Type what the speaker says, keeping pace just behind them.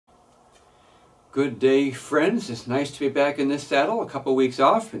Good day, friends. It's nice to be back in this saddle. A couple weeks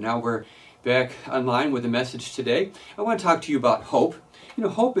off, and now we're back online with a message today. I want to talk to you about hope. You know,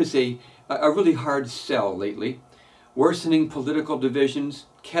 hope is a really hard sell lately. Worsening political divisions,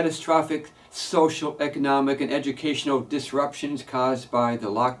 catastrophic social, economic, and educational disruptions caused by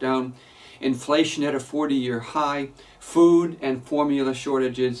the lockdown, inflation at a 40-year high, food and formula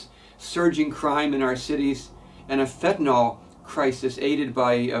shortages, surging crime in our cities, and a fentanyl crisis aided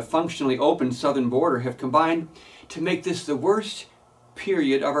by a functionally open southern border have combined to make this the worst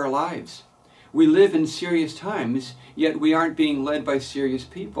period of our lives. We live in serious times, yet we aren't being led by serious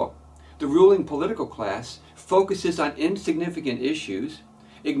people. The ruling political class focuses on insignificant issues,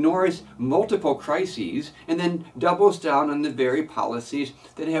 ignores multiple crises, and then doubles down on the very policies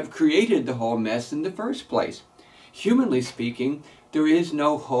that have created the whole mess in the first place. Humanly speaking, there is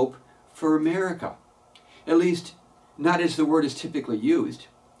no hope for America. At least, not as the word is typically used.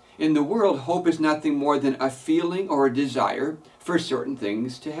 In the world, hope is nothing more than a feeling or a desire for certain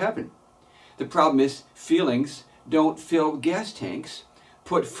things to happen. The problem is feelings don't fill gas tanks,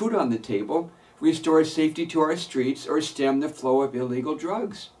 put food on the table, restore safety to our streets, or stem the flow of illegal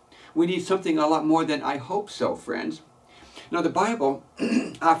drugs. We need something a lot more than "I hope so," friends. Now, the Bible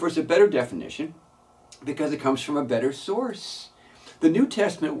offers a better definition because it comes from a better source. The New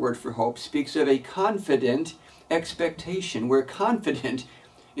Testament word for hope speaks of a confident expectation, where confident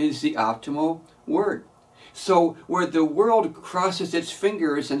is the optimal word. So where the world crosses its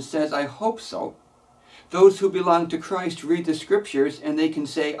fingers and says, "I hope so," those who belong to Christ read the scriptures and they can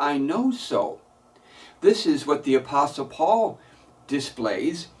say, "I know so." This is what the Apostle Paul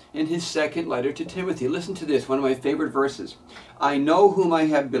displays in his second letter to Timothy. Listen to this, one of my favorite verses. "I know whom I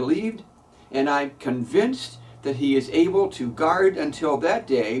have believed, and I'm convinced that he is able to guard until that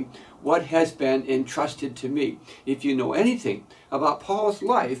day what has been entrusted to me." If you know anything about Paul's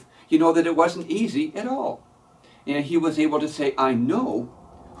life, you know that it wasn't easy at all. And he was able to say, "I know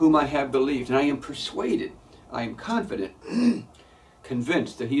whom I have believed, and I am persuaded, I am confident,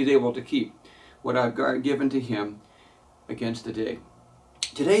 convinced that he is able to keep what I've given to him against the day."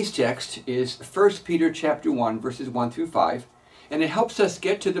 Today's text is 1 Peter chapter 1, verses 1 through 5, and it helps us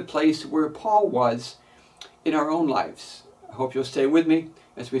get to the place where Paul was in our own lives. I hope you'll stay with me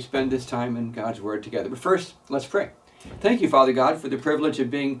as we spend this time in God's Word together. But first, let's pray. Thank you, Father God, for the privilege of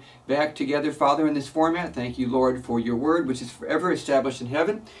being back together, Father, in this format. Thank you, Lord, for your Word, which is forever established in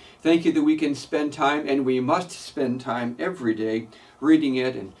heaven. Thank you that we can spend time, and we must spend time every day, reading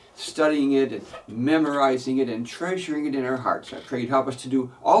it and studying it and memorizing it and treasuring it in our hearts. I pray you'd help us to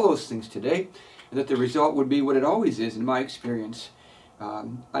do all those things today, and that the result would be what it always is in my experience,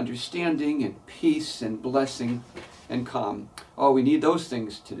 understanding and peace and blessing and calm. Oh, we need those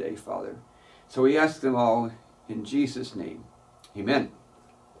things today, Father. So we ask them all in Jesus' name. Amen.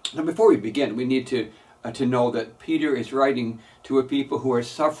 Now, before we begin, we need to know that Peter is writing to a people who are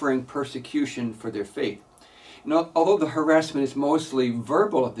suffering persecution for their faith. Now, although the harassment is mostly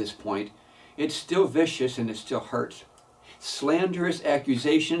verbal at this point, it's still vicious and it still hurts. Slanderous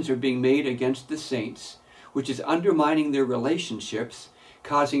accusations are being made against the saints, which is undermining their relationships,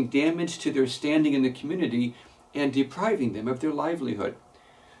 causing damage to their standing in the community, and depriving them of their livelihood.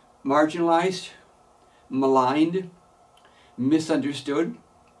 Marginalized, maligned, misunderstood.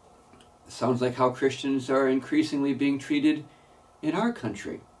 Sounds like how Christians are increasingly being treated in our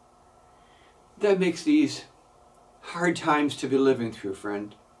country. That makes these hard times to be living through,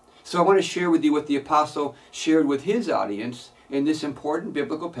 friend. So I want to share with you what the apostle shared with his audience in this important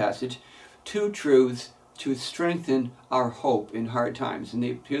biblical passage, two truths to strengthen our hope in hard times. And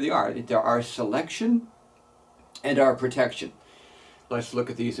here they are. There are selection and our protection. Let's look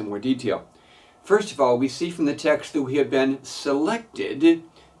at these in more detail. First of all, we see from the text that we have been selected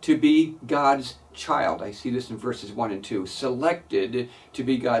to be God's child. I see this in verses 1 and 2. Selected to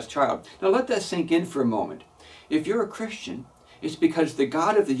be God's child. Now let that sink in for a moment. If you're a Christian, it's because the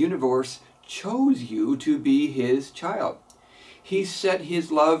God of the universe chose you to be his child. He set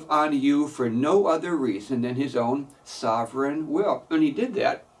his love on you for no other reason than his own sovereign will. And he did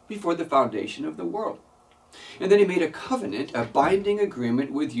that before the foundation of the world. And then he made a covenant, a binding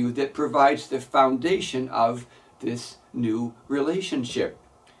agreement with you that provides the foundation of this new relationship.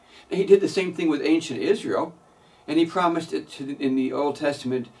 And he did the same thing with ancient Israel, and he promised it in the Old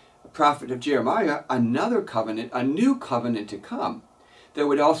Testament prophet of Jeremiah, another covenant, a new covenant to come, that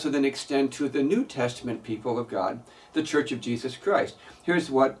would also then extend to the New Testament people of God, the Church of Jesus Christ.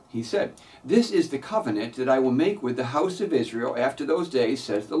 Here's what he said. "This is the covenant that I will make with the house of Israel after those days,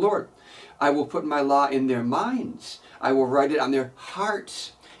 says the Lord. I will put my law in their minds. I will write it on their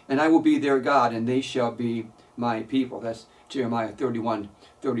hearts, and I will be their God, and they shall be my people." That's Jeremiah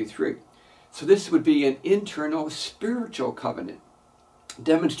 31:33. So this would be an internal spiritual covenant,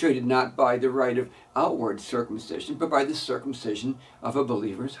 demonstrated not by the rite of outward circumcision, but by the circumcision of a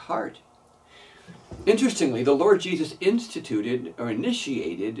believer's heart. Interestingly, the Lord Jesus instituted or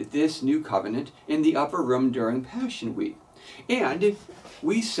initiated this new covenant in the upper room during Passion Week. And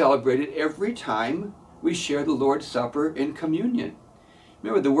we celebrate it every time we share the Lord's Supper in communion.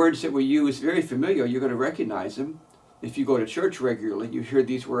 Remember, the words that we use, very familiar, you're going to recognize them. If you go to church regularly, you hear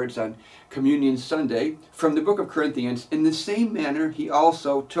these words on Communion Sunday from the book of Corinthians. In the same manner, he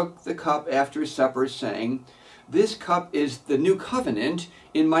also took the cup after supper, saying, "This cup is the new covenant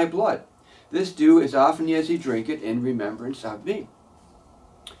in my blood. This do as often as you drink it in remembrance of me."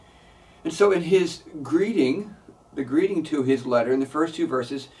 And so in his greeting, the greeting to his letter, in the first two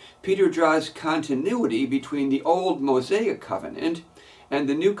verses, Peter draws continuity between the old Mosaic covenant and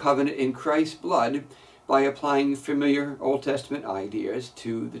the new covenant in Christ's blood by applying familiar Old Testament ideas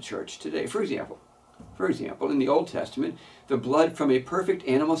to the church today. For example, in the Old Testament, the blood from a perfect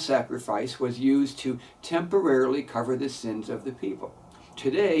animal sacrifice was used to temporarily cover the sins of the people.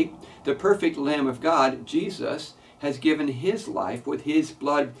 Today, the perfect Lamb of God, Jesus, has given his life with his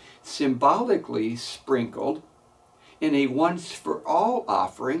blood symbolically sprinkled in a once-for-all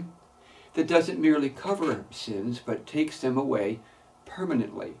offering that doesn't merely cover sins, but takes them away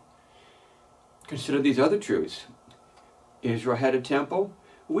permanently. Consider these other truths. Israel had a temple.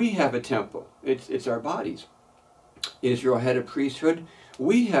 We have a temple. It's our bodies. Israel had a priesthood.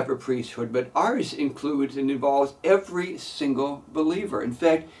 We have a priesthood, but ours includes and involves every single believer. In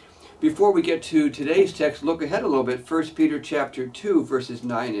fact, before we get to today's text, look ahead a little bit. 1 Peter chapter 2, verses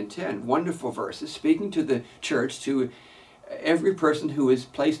 9 and 10. Wonderful verses, speaking to the church, to every person who has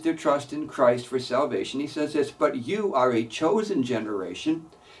placed their trust in Christ for salvation. He says this, "But you are a chosen generation,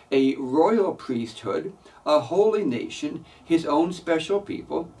 a royal priesthood, a holy nation, his own special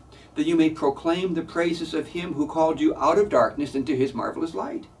people, that you may proclaim the praises of him who called you out of darkness into his marvelous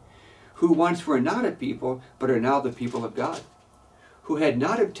light, who once were not a people, but are now the people of God, who had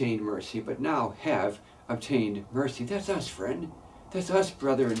not obtained mercy, but now have obtained mercy." That's us, friend. That's us,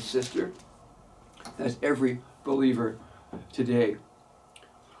 brother and sister. That's every believer today.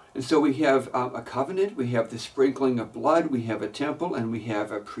 And so we have a covenant, we have the sprinkling of blood, we have a temple, and we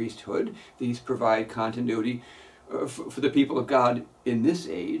have a priesthood. These provide continuity for the people of God in this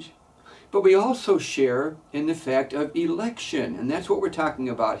age. But we also share in the fact of election, and that's what we're talking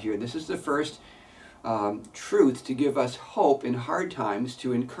about here. This is the first truth to give us hope in hard times,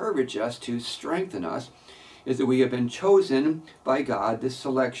 to encourage us, to strengthen us, is that we have been chosen by God. This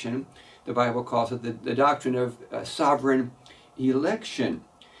selection, the Bible calls it the doctrine of sovereign election.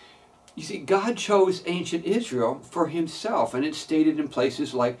 You see, God chose ancient Israel for himself, and it's stated in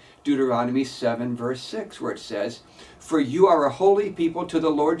places like Deuteronomy 7, verse 6, where it says, "For you are a holy people to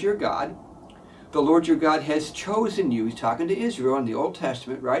the Lord your God. The Lord your God has chosen you," he's talking to Israel in the Old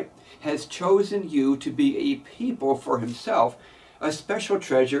Testament, right? "Has chosen you to be a people for himself, a special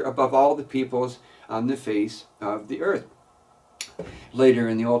treasure above all the peoples on the face of the earth." Later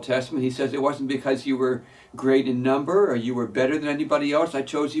in the Old Testament, he says, "It wasn't because you were great in number or you were better than anybody else. I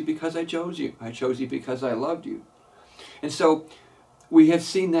chose you because I chose you. I chose you because I loved you." And so we have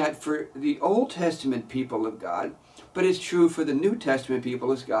seen that for the Old Testament people of God, but it's true for the New Testament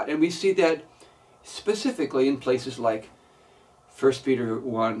people of God. And we see that specifically in places like 1 Peter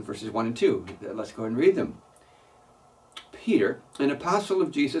 1, verses 1 and 2. Let's go and read them. "Peter, an apostle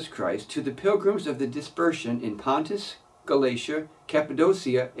of Jesus Christ, to the pilgrims of the dispersion in Pontus, Galatia,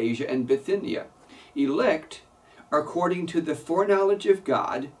 Cappadocia, Asia, and Bithynia, elect according to the foreknowledge of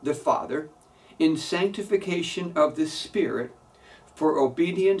God the Father, in sanctification of the Spirit, for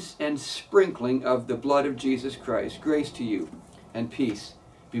obedience and sprinkling of the blood of Jesus Christ. Grace to you and peace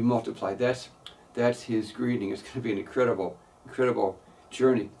be multiplied." That's his greeting. It's going to be an incredible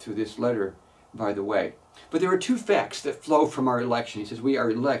journey through this letter, by the way. But there are two facts that flow from our election. He says we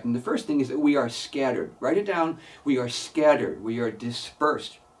are elect. And the first thing is that we are scattered. Write it down. We are scattered. We are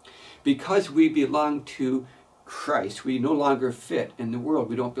dispersed. Because we belong to Christ, we no longer fit in the world.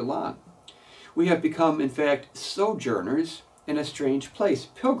 We don't belong. We have become, in fact, sojourners in a strange place.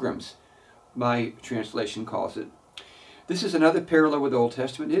 Pilgrims, my translation calls it. This is another parallel with Old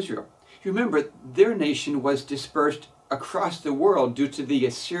Testament Israel. You remember, their nation was dispersed across the world due to the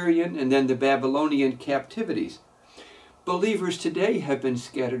Assyrian and then the Babylonian captivities. Believers today have been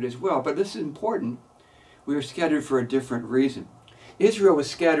scattered as well, but this is important. We are scattered for a different reason. Israel was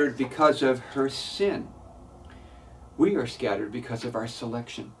scattered because of her sin. We are scattered because of our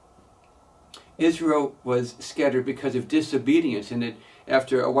selection. Israel was scattered because of disobedience, and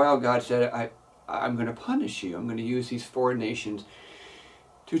after a while God said, I'm going to punish you. I'm going to use these foreign nations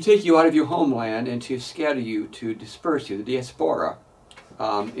to take you out of your homeland and to scatter you, to disperse you, the diaspora,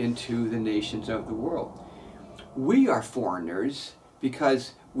 into the nations of the world. We are foreigners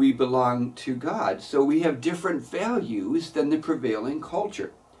because we belong to God, so we have different values than the prevailing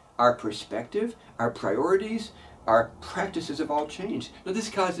culture. Our perspective, our priorities, our practices have all changed. Now this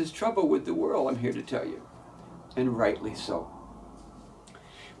causes trouble with the world, I'm here to tell you, and rightly so.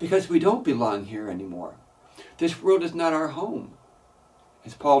 Because we don't belong here anymore. This world is not our home.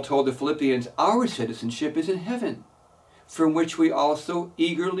 As Paul told the Philippians, our citizenship is in heaven, from which we also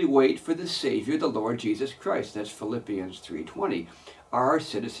eagerly wait for the Savior, the Lord Jesus Christ. That's Philippians 3:20. Our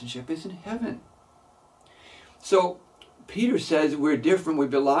citizenship is in heaven. So Peter says we're different. We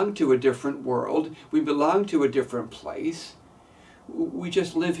belong to a different world. We belong to a different place. We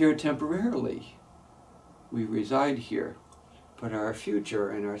just live here temporarily. We reside here. But our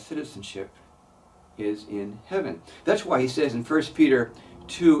future and our citizenship is in heaven. That's why he says in 1 Peter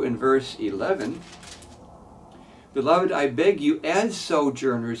 2 and verse 11, Beloved, I beg you, as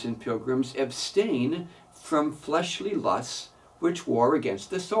sojourners and pilgrims, abstain from fleshly lusts which war against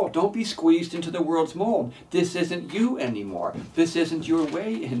the soul. Don't be squeezed into the world's mold. This isn't you anymore. This isn't your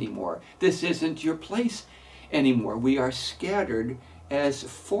way anymore. This isn't your place anymore. We are scattered as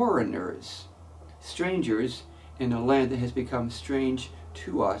foreigners, strangers in a land that has become strange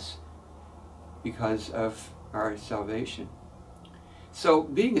to us because of our salvation. So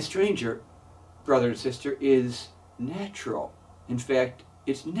being a stranger, brother and sister, is natural. In fact,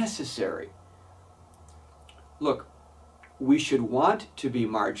 it's necessary. Look, we should want to be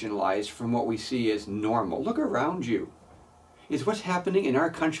marginalized from what we see as normal. Look around you. Is what's happening in our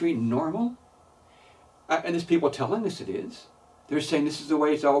country normal? And there's people telling us it is. They're saying this is the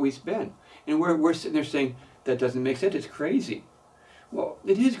way it's always been. And we're sitting there saying, that doesn't make sense, it's crazy. Well,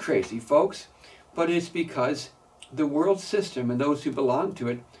 it is crazy, folks, but it's because the world system and those who belong to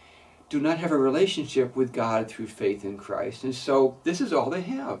it do not have a relationship with God through faith in Christ. And so this is all they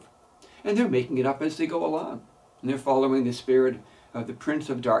have. And they're making it up as they go along. And they're following the spirit of the prince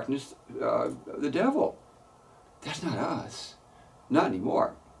of darkness, the devil. That's not us. Not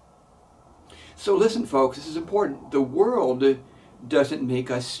anymore. So listen, folks, this is important. The world doesn't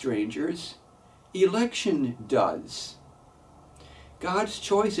make us strangers. Election does. God's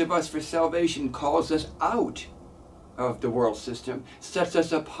choice of us for salvation calls us out of the world system, sets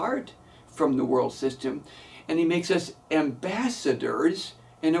us apart from the world system, and he makes us ambassadors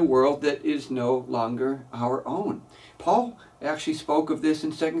in a world that is no longer our own. Paul actually spoke of this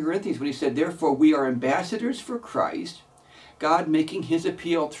in 2 Corinthians when he said, Therefore we are ambassadors for Christ, God making his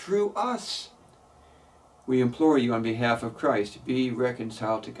appeal through us. We implore you on behalf of Christ, be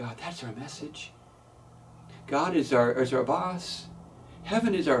reconciled to God. That's our message. God is our boss.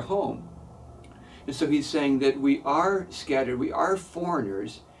 Heaven is our home. And so he's saying that we are scattered, we are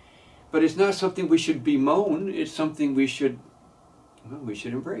foreigners, but it's not something we should bemoan, it's something we should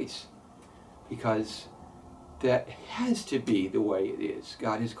embrace. Because that has to be the way it is.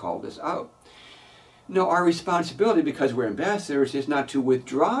 God has called us out. No, our responsibility, because we're ambassadors, is not to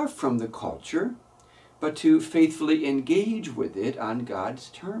withdraw from the culture, but to faithfully engage with it on God's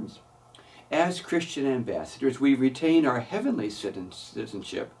terms. As Christian ambassadors, we retain our heavenly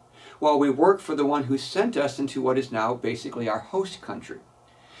citizenship while we work for the one who sent us into what is now basically our host country.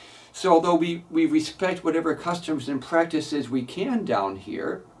 So although we respect whatever customs and practices we can down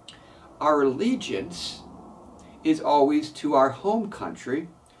here, our allegiance is always to our home country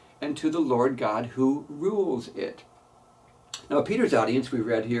and to the Lord God who rules it. Now Peter's audience, we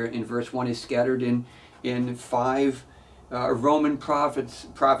read here in verse 1, is scattered in 5 Roman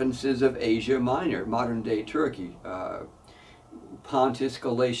provinces of Asia Minor, modern-day Turkey, Pontus,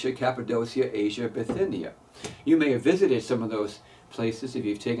 Galatia, Cappadocia, Asia, Bithynia. You may have visited some of those places if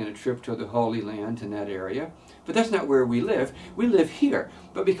you've taken a trip to the Holy Land in that area, but that's not where we live. We live here,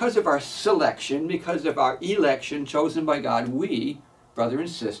 but because of our selection, because of our election chosen by God, we, brother and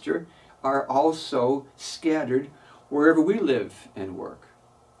sister, are also scattered wherever we live and work.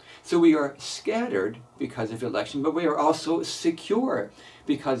 So we are scattered because of election, but we are also secure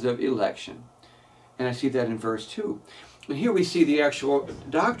because of election. And I see that in verse 2. And here we see the actual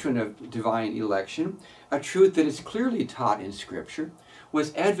doctrine of divine election, a truth that is clearly taught in Scripture,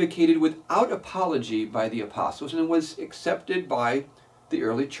 was advocated without apology by the apostles, and was accepted by the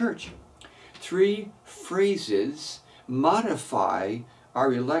early church. 3 phrases modify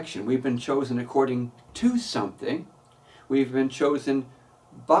our election. We've been chosen according to something. We've been chosen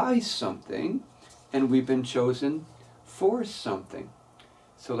by something, and we've been chosen for something.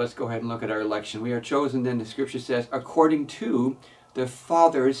 So let's go ahead and look at our election. We are chosen, then the Scripture says, according to the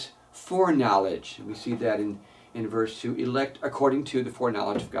Father's foreknowledge. We see that in in verse 2, elect according to the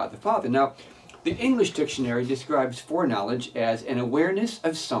foreknowledge of God the Father. Now, the English dictionary describes foreknowledge as an awareness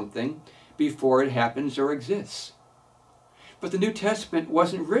of something before it happens or exists. But the New Testament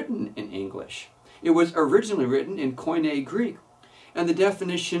wasn't written in English. It was originally written in Koine Greek, and the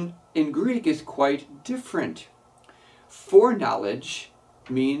definition in Greek is quite different. Foreknowledge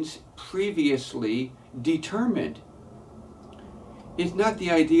means previously determined. It's not the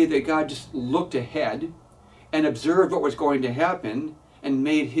idea that God just looked ahead and observed what was going to happen and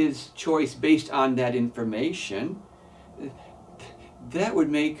made his choice based on that information. That would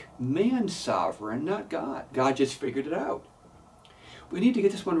make man sovereign, not God. God just figured it out. We need to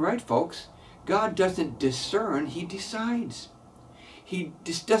get this one right, folks. God doesn't discern, he decides. He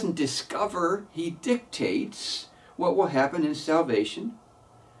just doesn't discover, he dictates what will happen in salvation.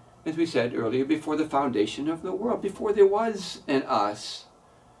 As we said earlier, before the foundation of the world, before there was an us,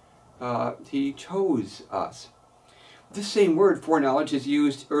 he chose us. This same word, foreknowledge, is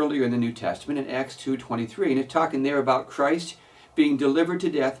used earlier in the New Testament in Acts 2:23, and it's talking there about Christ being delivered to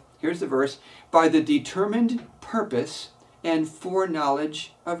death, here's the verse, by the determined purpose and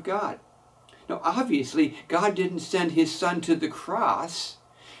foreknowledge of God. Now, obviously, God didn't send his son to the cross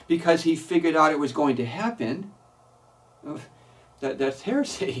because he figured out it was going to happen. That's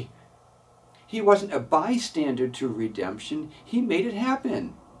heresy. He wasn't a bystander to redemption. He made it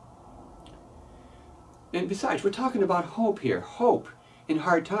happen. And besides, we're talking about hope here. Hope in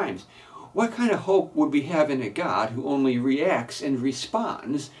hard times. What kind of hope would we have in a God who only reacts and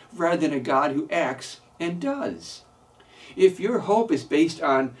responds rather than a God who acts and does? If your hope is based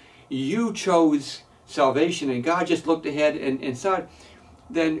on you chose salvation and God just looked ahead and saw it,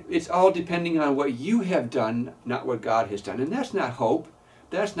 then it's all depending on what you have done, not what God has done. And that's not hope.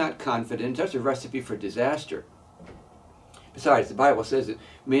 That's not confidence. That's a recipe for disaster. Besides, the Bible says that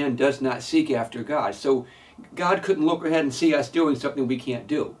man does not seek after God. So God couldn't look ahead and see us doing something we can't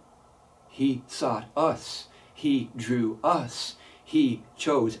do. He sought us. He drew us. He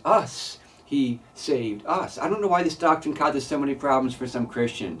chose us. He saved us. I don't know why this doctrine causes so many problems for some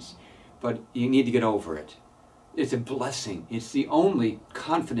Christians, but you need to get over it. It's a blessing. It's the only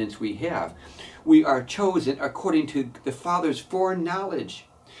confidence we have. We are chosen according to the Father's foreknowledge.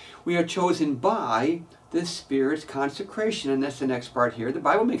 We are chosen by the Spirit's consecration, and that's the next part here. The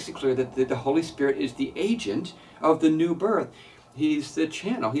Bible makes it clear that the Holy Spirit is the agent of the new birth. He's the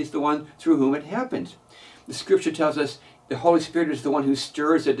channel. He's the one through whom it happens. The Scripture tells us the Holy Spirit is the one who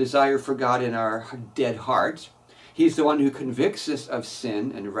stirs a desire for God in our dead hearts. He's the one who convicts us of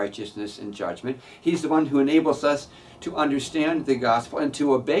sin and righteousness and judgment. He's the one who enables us to understand the gospel and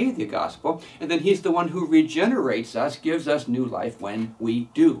to obey the gospel. And then he's the one who regenerates us, gives us new life when we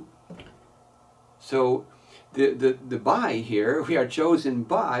do. So the by here, we are chosen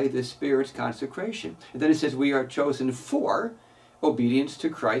by the Spirit's consecration. And then it says we are chosen for obedience to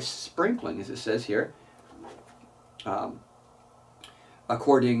Christ's sprinkling, as it says here,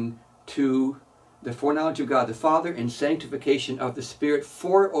 according to the foreknowledge of God the Father and sanctification of the Spirit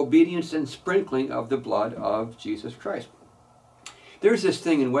for obedience and sprinkling of the blood of Jesus Christ. There's this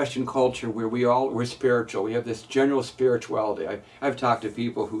thing in Western culture where we're spiritual. We have this general spirituality. I've talked to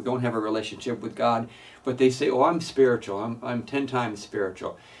people who don't have a relationship with God, but they say, oh, I'm spiritual. I'm 10 times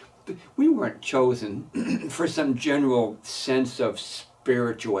spiritual. But we weren't chosen for some general sense of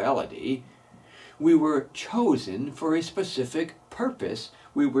spirituality. We were chosen for a specific purpose.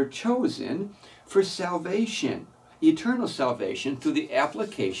 We were chosen for salvation, eternal salvation, through the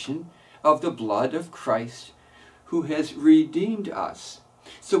application of the blood of Christ who has redeemed us.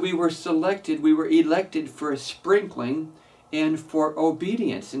 So we were selected, we were elected for a sprinkling and for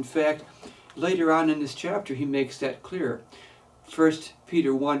obedience. In fact, later on in this chapter, he makes that clear. 1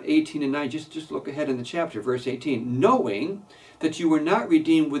 Peter 1:18 and 9, just look ahead in the chapter, verse 18. Knowing that you were not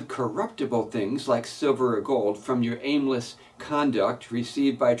redeemed with corruptible things like silver or gold from your aimless conduct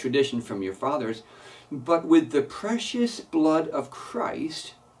received by tradition from your fathers, but with the precious blood of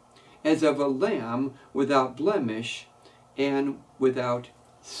Christ, as of a lamb without blemish and without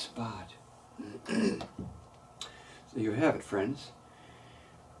spot. So you have it, friends.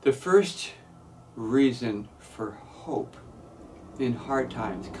 The first reason for hope in hard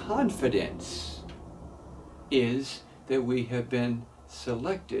times, confidence, is that we have been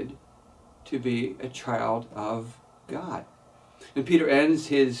selected to be a child of God. And Peter ends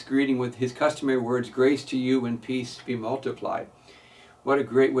his greeting with his customary words, grace to you and peace be multiplied. What a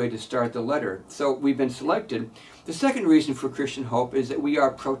great way to start the letter. So we've been selected. The second reason for Christian hope is that we are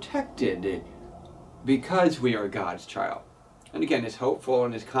protected because we are God's child. And again, it's hopeful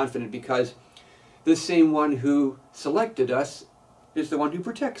and it's confident because the same one who selected us is the one who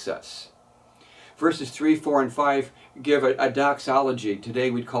protects us. Verses 3, 4, and 5 give a doxology. Today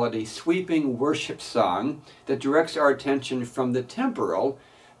we'd call it a sweeping worship song that directs our attention from the temporal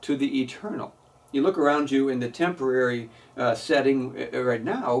to the eternal. You look around you in the temporary setting right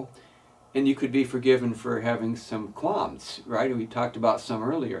now, and you could be forgiven for having some qualms, right? We talked about some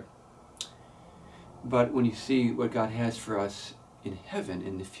earlier. But when you see what God has for us in heaven,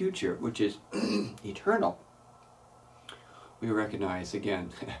 in the future, which is eternal, we recognize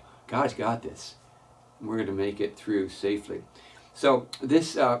again, God's got this. We're going to make it through safely. So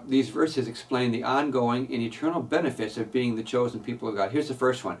these verses explain the ongoing and eternal benefits of being the chosen people of God. Here's the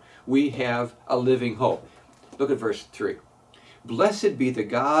first one. We have a living hope. Look at verse 3. Blessed be the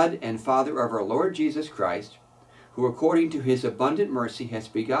God and Father of our Lord Jesus Christ, who according to his abundant mercy has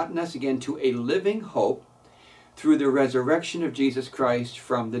begotten us again to a living hope through the resurrection of Jesus Christ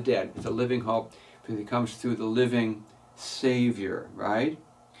from the dead. It's a living hope because it comes through the living Savior, right?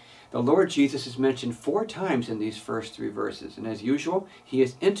 The Lord Jesus is mentioned 4 times in these first 3 verses, and as usual, he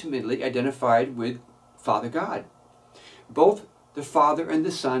is intimately identified with Father God. Both the Father and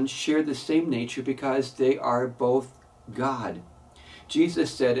the Son share the same nature because they are both God.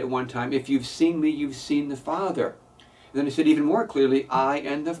 Jesus said at one time, if you've seen me, you've seen the Father. And then he said even more clearly, I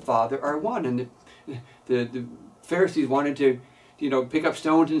and the Father are one. And the Pharisees wanted to, pick up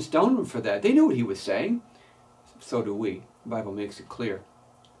stones and stone him for that. They knew what he was saying. So do we. The Bible makes it clear.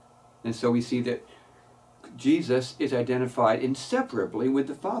 And so we see that Jesus is identified inseparably with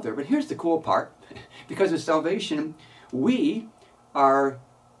the Father. But here's the cool part. Because of salvation, we are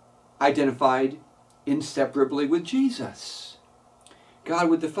identified inseparably with Jesus. God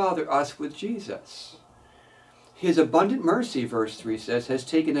with the Father, us with Jesus. His abundant mercy, verse 3 says, has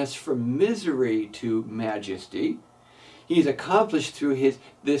taken us from misery to majesty. He's accomplished through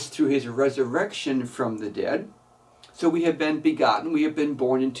his resurrection from the dead. So we have been begotten, we have been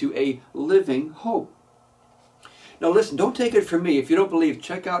born into a living hope. Now listen, don't take it from me. If you don't believe,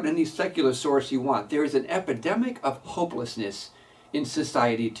 check out any secular source you want. There is an epidemic of hopelessness in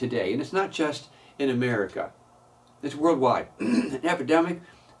society today. And it's not just in America. It's worldwide. An epidemic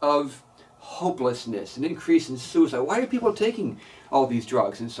of hopelessness, an increase in suicide. Why are people taking all these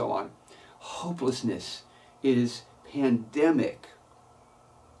drugs and so on? Hopelessness is pandemic.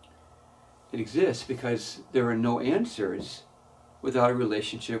 It exists because there are no answers without a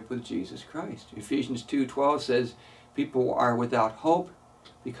relationship with Jesus Christ. Ephesians 2:12 says people are without hope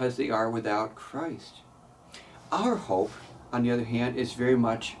because they are without Christ. Our hope, on the other hand, is very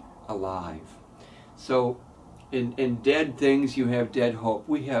much alive. So in dead things you have dead hope.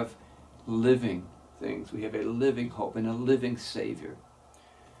 We have living things. We have a living hope and a living Savior.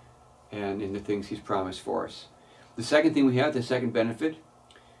 And in the things he's promised for us. The second thing we have, the second benefit,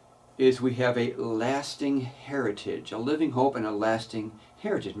 is we have a lasting heritage, a living hope and a lasting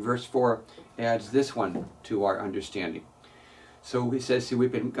heritage. And verse 4 adds this one to our understanding. So he says, see,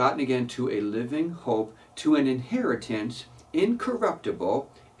 we've been gotten again to a living hope, to an inheritance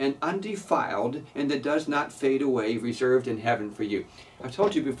incorruptible and undefiled, and that does not fade away, reserved in heaven for you. I've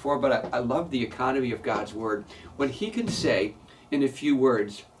told you before, but I love the economy of God's Word. What he can say in a few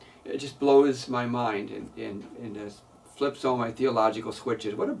words, it just blows my mind and flips all my theological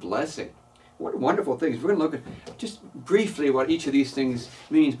switches. What a blessing. What wonderful things. We're going to look at just briefly what each of these things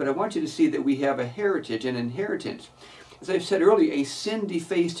means, but I want you to see that we have a heritage, an inheritance. As I've said earlier, a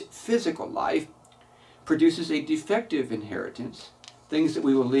sin-defaced physical life produces a defective inheritance, things that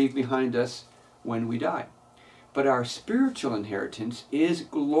we will leave behind us when we die. But our spiritual inheritance is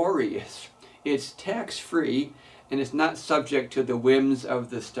glorious. It's tax-free, and it's not subject to the whims of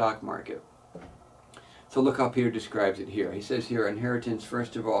the stock market. So look how Peter describes it here. He says here, inheritance,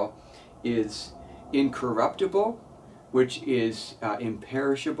 first of all, is incorruptible, which is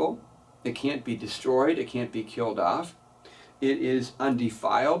imperishable. It can't be destroyed. It can't be killed off. It is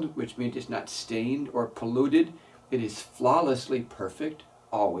undefiled, which means it's not stained or polluted. It is flawlessly perfect,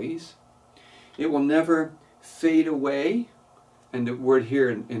 always. It will never fade away. And the word here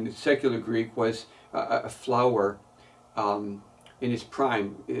in the secular Greek was a flower in its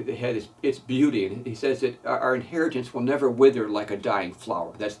prime. It had its beauty. And he says that our inheritance will never wither like a dying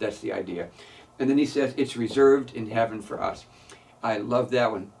flower. That's the idea. And then he says it's reserved in heaven for us. I love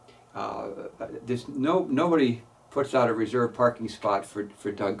that one. Nobody puts out a reserved parking spot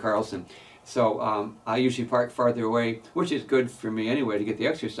for Doug Carlson. So I usually park farther away, which is good for me anyway to get the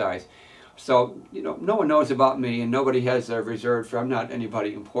exercise. So, no one knows about me and nobody has a reserved for, I'm not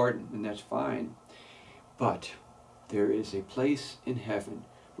anybody important, and that's fine. But there is a place in heaven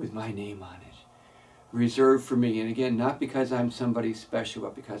with my name on it, reserved for me. And again, not because I'm somebody special,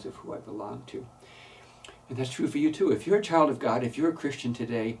 but because of who I belong to. And that's true for you too. If you're a child of God, if you're a Christian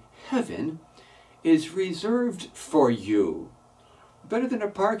today, heaven is reserved for you. Better than a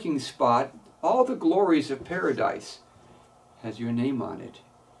parking spot, all the glories of paradise has your name on it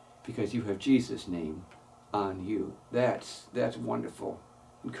because you have Jesus' name on you. That's wonderful,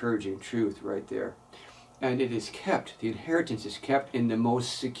 encouraging truth right there. And it is kept, the inheritance is kept in the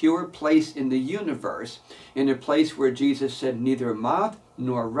most secure place in the universe, in a place where Jesus said neither moth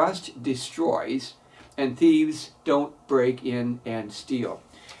nor rust destroys, and thieves don't break in and steal.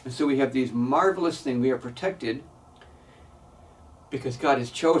 And so we have these marvelous things. We are protected because God has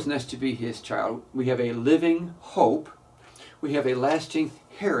chosen us to be his child. We have a living hope. We have a lasting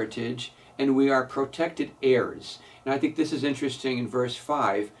heritage, and we are protected heirs. And I think this is interesting in verse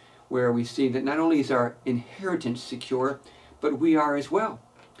 5, where we see that not only is our inheritance secure, but we are as well.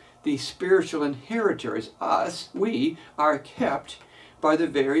 The spiritual inheritors, us, we, are kept by the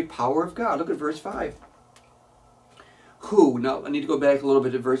very power of God. Look at verse 5. Who, now I need to go back a little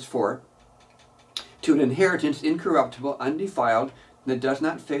bit to verse 4, to an inheritance incorruptible, undefiled, that does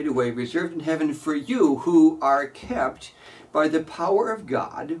not fade away, reserved in heaven for you, who are kept by the power of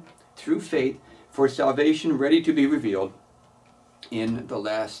God through faith for salvation ready to be revealed in the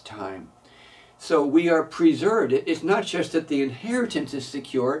last time. So we are preserved. It's not just that the inheritance is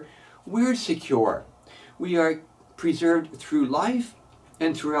secure, we're secure. We are preserved through life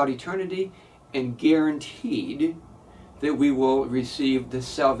and throughout eternity, and guaranteed that we will receive the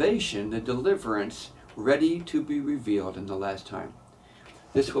salvation, the deliverance, ready to be revealed in the last time.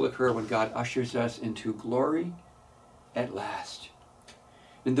 This will occur when God ushers us into glory at last.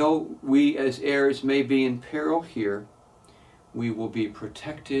 And though we as heirs may be in peril here, we will be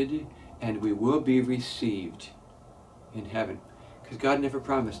protected and we will be received in heaven. Because God never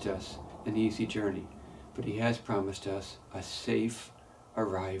promised us an easy journey, but he has promised us a safe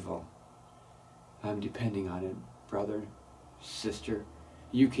arrival. I'm depending on it, brother, sister.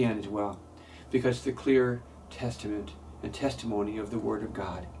 You can as well. Because the clear testament and testimony of the Word of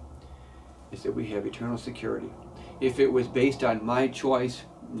God is that we have eternal security. If it was based on my choice,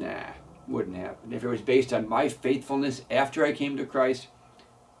 nah, wouldn't happen. If it was based on my faithfulness after I came to Christ,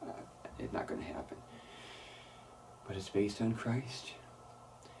 it's not going to happen. But it's based on Christ.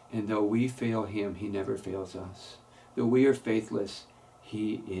 And though we fail him, he never fails us. Though we are faithless,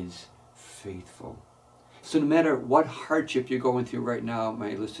 he is faithful. So no matter what hardship you're going through right now,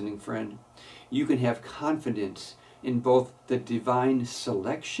 my listening friend, you can have confidence in both the divine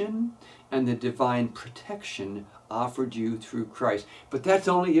selection and the divine protection offered you through Christ. But that's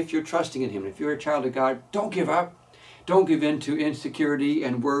only if you're trusting in him. If you're a child of God, don't give up. Don't give in to insecurity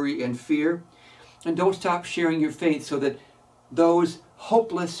and worry and fear. And don't stop sharing your faith so that those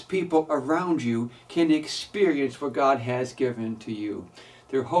hopeless people around you can experience what God has given to you.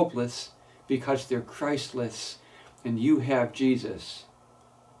 They're hopeless because they're Christless, and you have Jesus.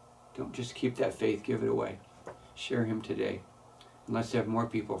 Don't just keep that faith, give it away. Share him today. And let's have more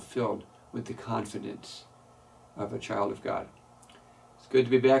people filled with the confidence of a child of God. It's good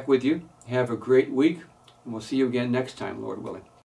to be back with you. Have a great week, and we'll see you again next time, Lord willing.